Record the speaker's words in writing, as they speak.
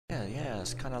Yeah,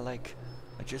 it's kind of like,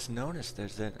 I just noticed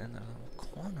there's that in the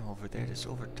corner over there, that's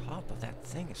over top of that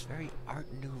thing. It's very Art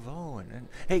Nouveau. And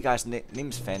hey guys,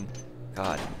 name's Finn.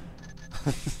 God.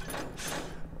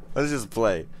 Let's just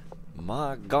play.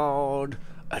 My God,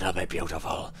 it'll be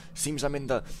beautiful. Seems I'm in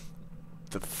the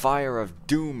fire of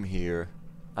doom here.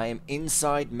 I am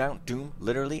inside Mount Doom,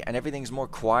 literally, and everything's more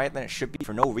quiet than it should be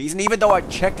for no reason, even though I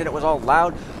checked and it was all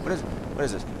loud. What is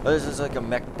this? Oh, this is like a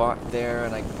mech bot there,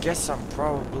 and I guess I'm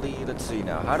probably, let's see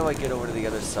now, how do I get over to the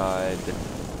other side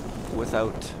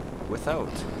without,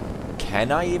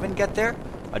 can I even get there?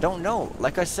 I don't know.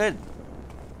 Like I said,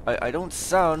 I don't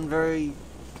sound very,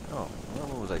 oh,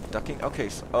 what was I, ducking? Okay,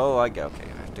 so, okay, I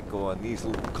have to go on these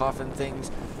little coffin things,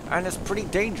 and it's pretty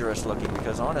dangerous looking,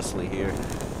 because honestly here,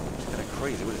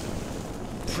 crazy. What is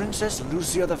it? Princess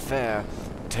Lucia the Fair,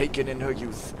 taken in her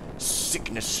youth.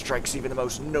 Sickness strikes even the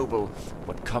most noble.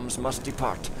 What comes must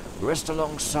depart. Rest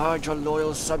alongside your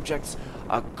loyal subjects.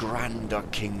 A grander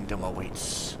kingdom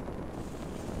awaits.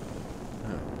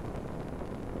 Huh.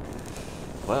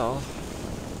 Well,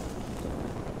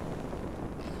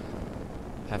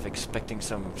 half expecting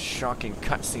some shocking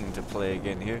cutscene to play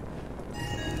again here.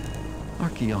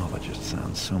 Archaeologist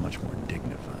sounds so much more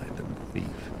dignified than thief.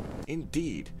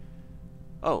 Indeed.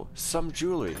 Oh, some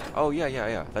jewelry. Oh,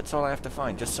 yeah. That's all I have to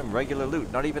find. Just some regular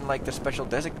loot. Not even like the special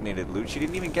designated loot. She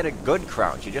didn't even get a good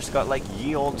crown. She just got like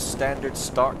ye old standard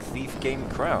stock thief game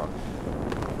crown.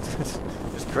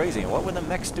 It's crazy. And what were the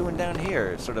mechs doing down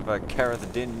here? Sort of a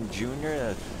Kareth Din Jr.,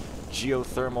 a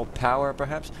geothermal power,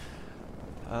 perhaps?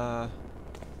 Well,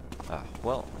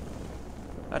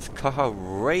 that's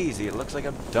crazy. It looks like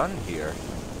I'm done here.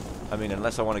 I mean,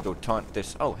 unless I want to go taunt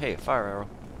this. Oh, hey, fire arrow.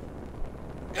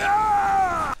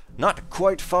 Not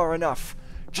quite far enough.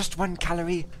 Just 1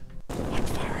 calorie. Not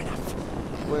far enough.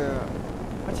 Where?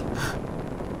 What?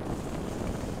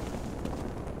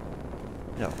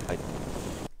 No, I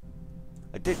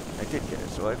did get it.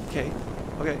 So okay,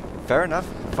 fair enough,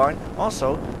 fine.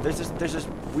 Also, there's this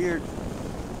weird.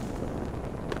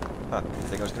 I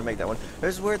think I was gonna make that one.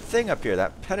 There's a weird thing up here.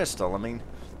 That pedestal. I mean,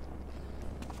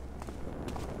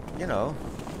 you know.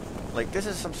 Like, this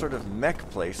is some sort of mech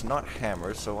place, not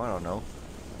hammers, so I don't know.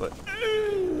 But...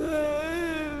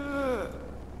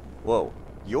 Whoa.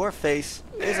 Your face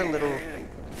is a little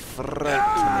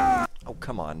frightening. Oh,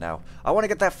 come on now. I want to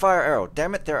get that fire arrow.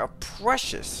 Damn it, they're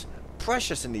precious.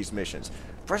 Precious in these missions.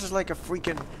 Precious like a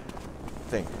freaking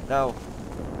thing. Now,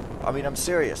 I mean, I'm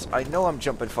serious. I know I'm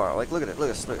jumping far. Like, look at it. Look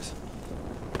at this.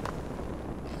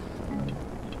 I'm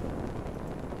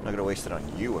not going to waste it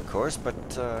on you, of course, but,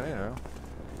 you know.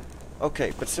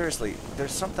 Okay, but seriously,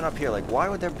 there's something up here. Like, why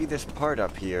would there be this part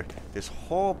up here? This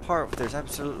whole part, there's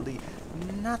absolutely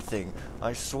nothing.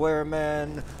 I swear,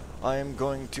 man, I am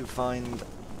going to find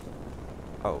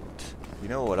out. You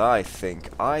know what I think?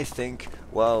 I think,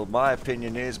 well, my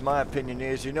opinion is,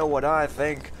 you know what I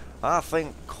think? I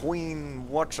think Queen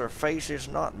What's-Her-Face is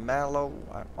not mellow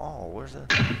at all. Where's that?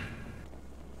 I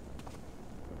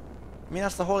mean,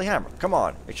 that's the Holy Hammer. Come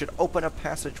on. It should open a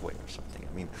passageway or something.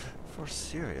 I mean... For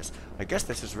serious. I guess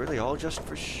this is really all just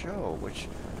for show, which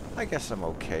I guess I'm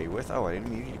okay with. Oh, I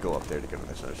didn't need to go up there to get on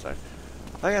this other side.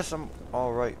 I guess I'm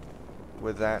alright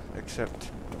with that,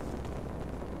 except...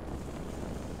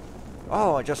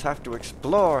 Oh, I just have to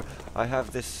explore. I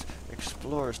have this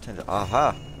explorer's tendency.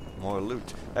 Aha! More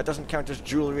loot. That doesn't count as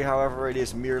jewelry, however, it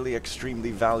is merely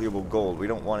extremely valuable gold. We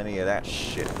don't want any of that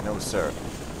shit. No, sir.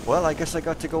 Well, I guess I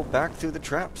got to go back through the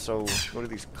trap, so go to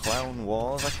these clown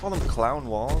walls. I call them clown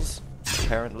walls,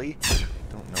 apparently.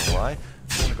 Don't know why.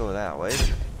 I'm gonna go that way.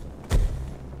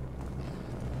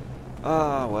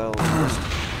 Ah, well.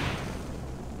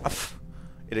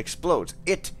 It explodes.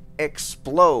 It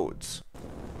explodes.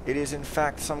 It is, in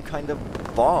fact, some kind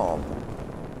of bomb.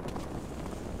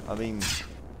 I mean...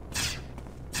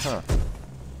 Huh.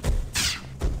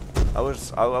 I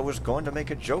was going to make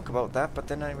a joke about that, but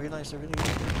then I realized I really...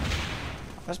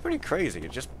 That's pretty crazy.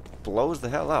 It just blows the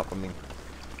hell up. I mean...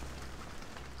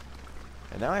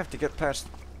 And now I have to get past...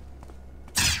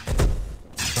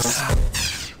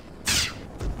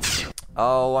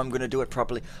 Oh, I'm gonna do it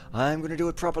properly. I'm gonna do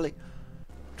it properly.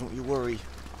 Don't you worry.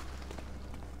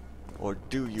 Or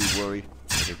do you worry?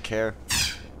 I don't care.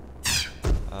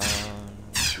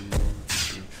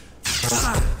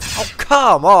 Oh,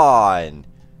 come on!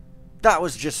 That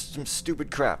was just some stupid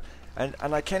crap. And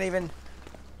I can't even...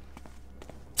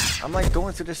 I'm like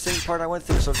going through the same part I went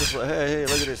through, so I'm just like, hey,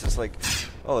 look at this. It's like,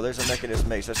 oh, there's a mechanist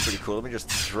mace. That's pretty cool. Let me just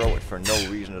throw it for no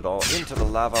reason at all into the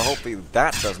lava. Hopefully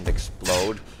that doesn't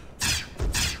explode.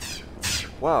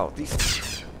 Wow, these...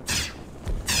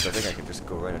 I think I can just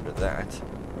go right under that.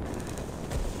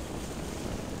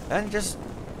 And just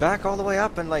back all the way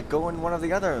up and like go in one of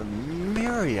the other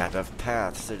myriad of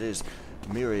paths. It is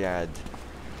myriad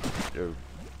or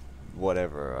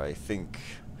whatever. I think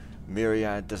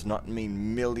myriad does not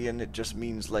mean million, it just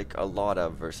means like a lot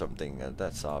of or something.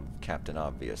 That's Captain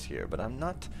Obvious here, but I'm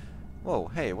not.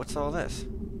 Whoa, hey, what's all this?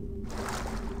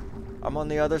 I'm on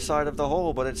the other side of the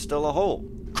hole, but it's still a hole.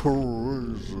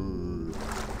 Crazy.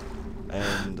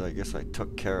 And I guess I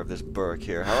took care of this burrick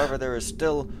here. However, there is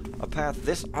still a path.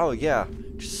 This, oh yeah,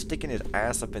 just sticking his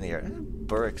ass up in the air.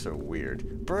 Burricks are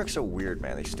weird. Burricks are weird,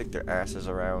 man. They stick their asses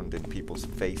around in people's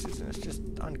faces, and it's just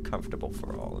uncomfortable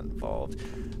for all involved. I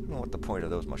don't know what the point of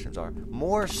those mushrooms are.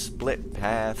 More split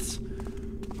paths.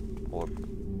 Or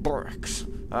burricks.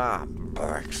 Ah,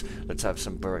 burricks. Let's have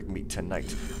some burrick meat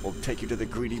tonight. We'll take you to the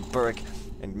greedy burrick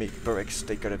and make burrick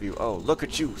steak out of you. Oh, look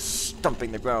at you,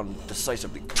 stumping the ground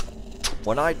decisively.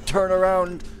 When I turn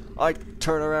around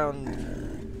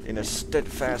in a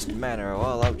steadfast manner.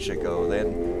 Well, out you go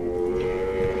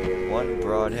then. One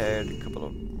broadhead, a couple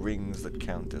of rings that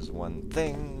count as one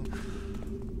thing.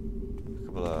 A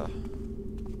couple of...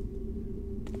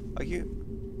 Are you...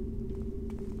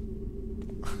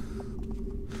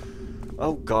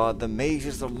 Oh god, the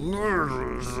mages, the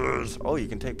murderers. Oh, you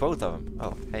can take both of them.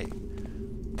 Oh, hey.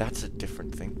 That's a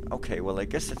different thing. Okay, well, I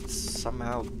guess it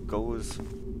somehow goes...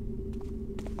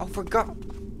 Oh, for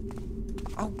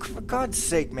God's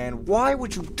sake, man. Why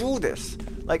would you do this?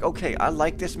 Like, okay, I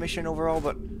like this mission overall,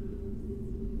 but...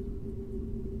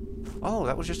 Oh,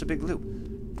 that was just a big loop.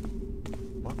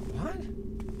 What?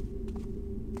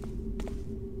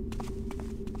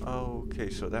 Okay,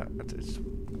 so that's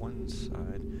one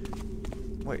side.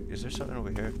 Wait, is there something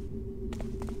over here?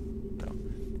 No.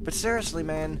 But seriously,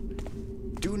 man,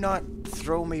 do not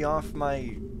throw me off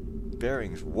my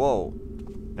bearings. Whoa.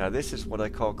 Now this is what I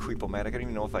call creepomatic. I don't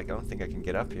even know if I don't think I can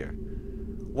get up here.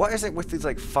 What is it with these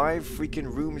like 5 freaking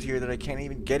rooms here that I can't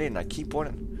even get in? I keep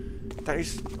wanting... That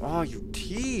is... Oh, you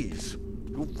tease.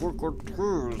 You freaking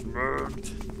tease, man.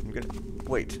 I'm gonna...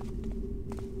 Wait.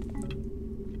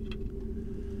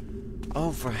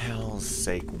 Oh, for hell's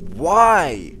sake.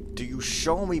 Why do you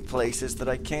show me places that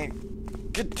I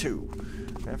can't get to?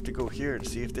 I have to go here and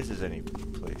see if this is any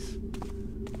place.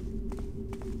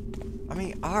 I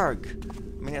mean, arg.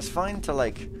 I mean, it's fine to,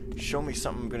 like, show me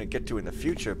something I'm gonna get to in the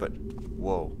future, but...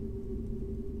 Whoa.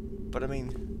 But, I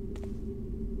mean...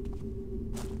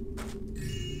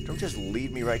 Don't just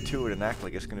lead me right to it and act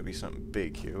like it's gonna be something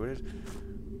big here. What is...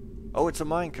 Oh, it's a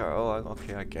minecart. Oh,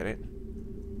 okay, I get it.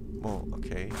 Well,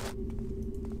 okay.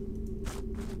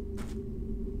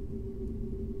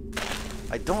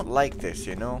 I don't like this,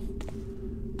 you know?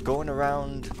 Going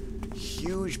around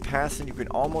huge paths and you can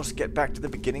almost get back to the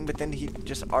beginning, but then he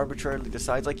just arbitrarily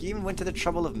decides, like, he even went to the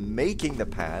trouble of making the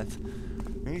path,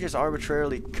 and he just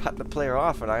arbitrarily cut the player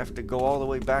off, and I have to go all the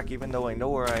way back even though I know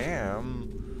where I am.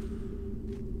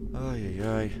 Ay, ay,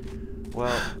 ay.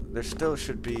 Well, there still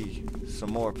should be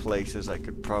some more places I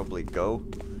could probably go.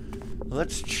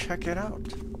 Let's check it out.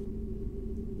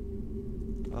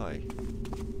 Ay.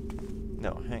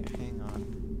 No, hang on.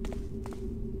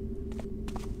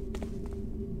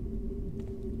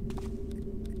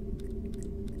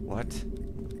 What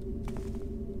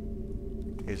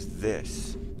is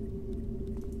this?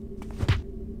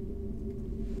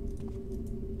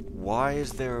 Why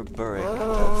is there a burrick?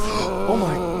 Oh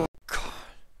my god.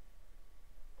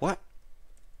 What?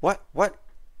 What?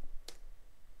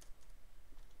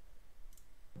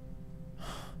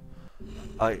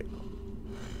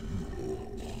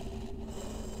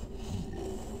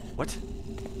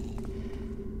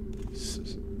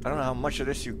 I don't know how much of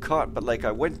this you caught, but like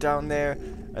I went down there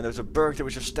and there was a burrick that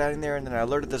was just standing there, and then I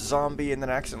alerted the zombie, and then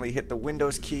I accidentally hit the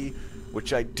Windows key,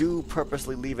 which I do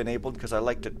purposely leave enabled because I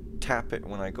like to tap it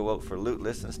when I go out for loot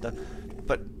lists and stuff.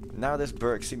 But now this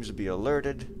burrick seems to be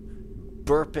alerted,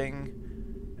 burping,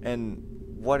 and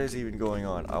what is even going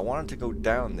on? I wanted to go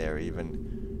down there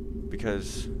even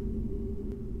because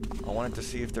I wanted to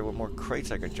see if there were more crates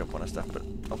I could jump on and stuff, but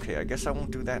okay, I guess I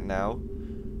won't do that now.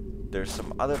 There's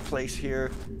some other place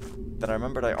here that I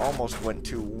remembered I almost went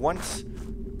to once,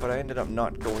 but I ended up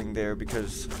not going there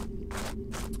because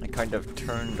I kind of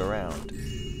turned around.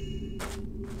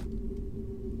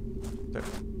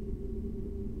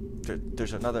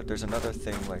 There's another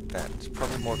thing like that. It's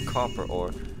probably more copper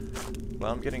ore.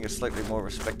 Well, I'm getting a slightly more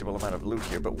respectable amount of loot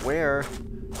here, but where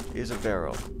is a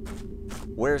barrel?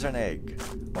 Where's an egg?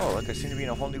 Oh, look, I seem to be in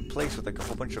a whole new place with like a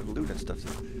whole bunch of loot and stuff.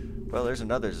 Well, there's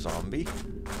another zombie.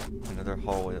 Another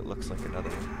hallway that looks like another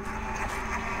one.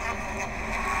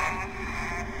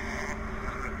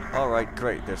 Alright,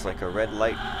 great. There's like a red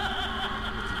light.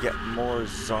 To get more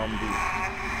zombie.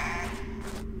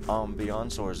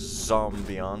 ambiance, or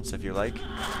zombiance if you like.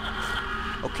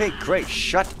 Okay, great,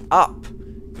 shut up!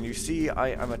 Can you see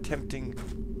I'm attempting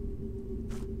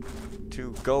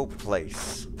to go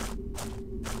place?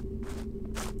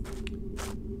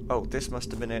 Oh, this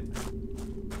must have been it.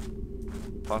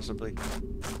 Possibly.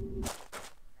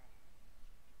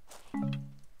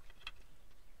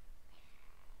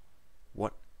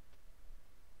 What?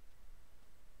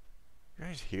 You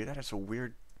guys hear that? It's a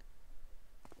weird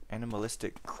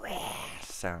animalistic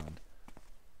sound.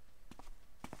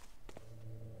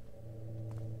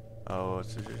 Oh,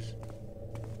 it's just...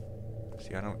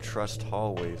 See, I don't trust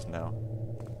hallways now.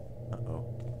 Uh-oh.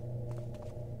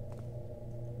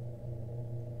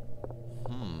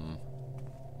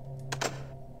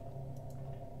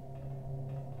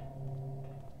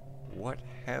 What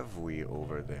have we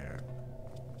over there?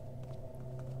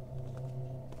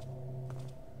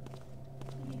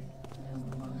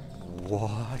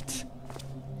 What?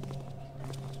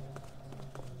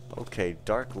 Okay,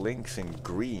 dark links in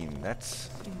green.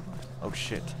 That's... Oh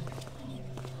shit.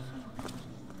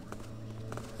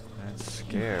 That's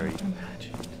scary.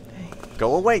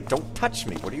 Go away! Don't touch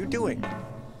me! What are you doing?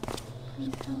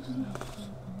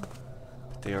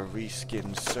 They are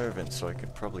reskinned servants, so I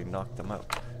could probably knock them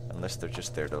out. Unless they're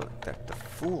just there to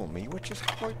fool me, which is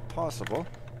quite possible.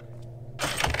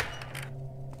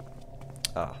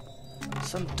 Ah.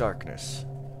 Some darkness.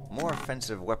 More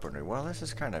offensive weaponry. Well, this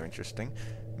is kind of interesting.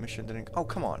 Mission didn't... Oh,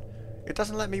 come on. It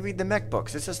doesn't let me read the mech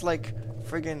books. It's just like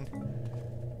friggin'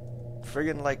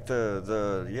 like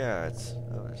the... Yeah, it's...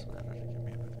 Oh, it's not going to get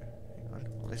me over there. Hang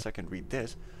on. At least I can read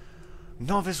this.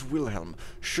 Novice Wilhelm,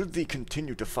 should thee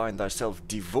continue to find thyself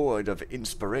devoid of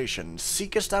inspiration,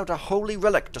 seekest out a holy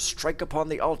relic to strike upon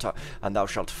the altar, and thou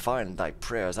shalt find thy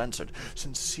prayers answered.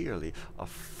 Sincerely, a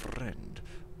friend.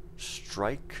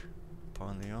 Strike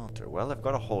upon the altar. Well, I've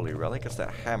got a holy relic. It's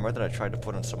that hammer that I tried to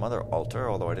put on some other altar,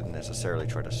 although I didn't necessarily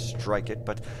try to strike it,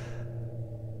 but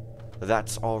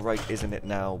that's alright, isn't it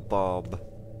now, Bob?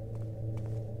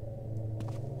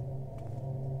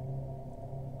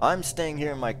 I'm staying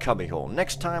here in my cubbyhole.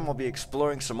 Next time I'll be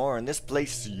exploring some more in this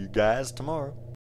place. See you guys tomorrow.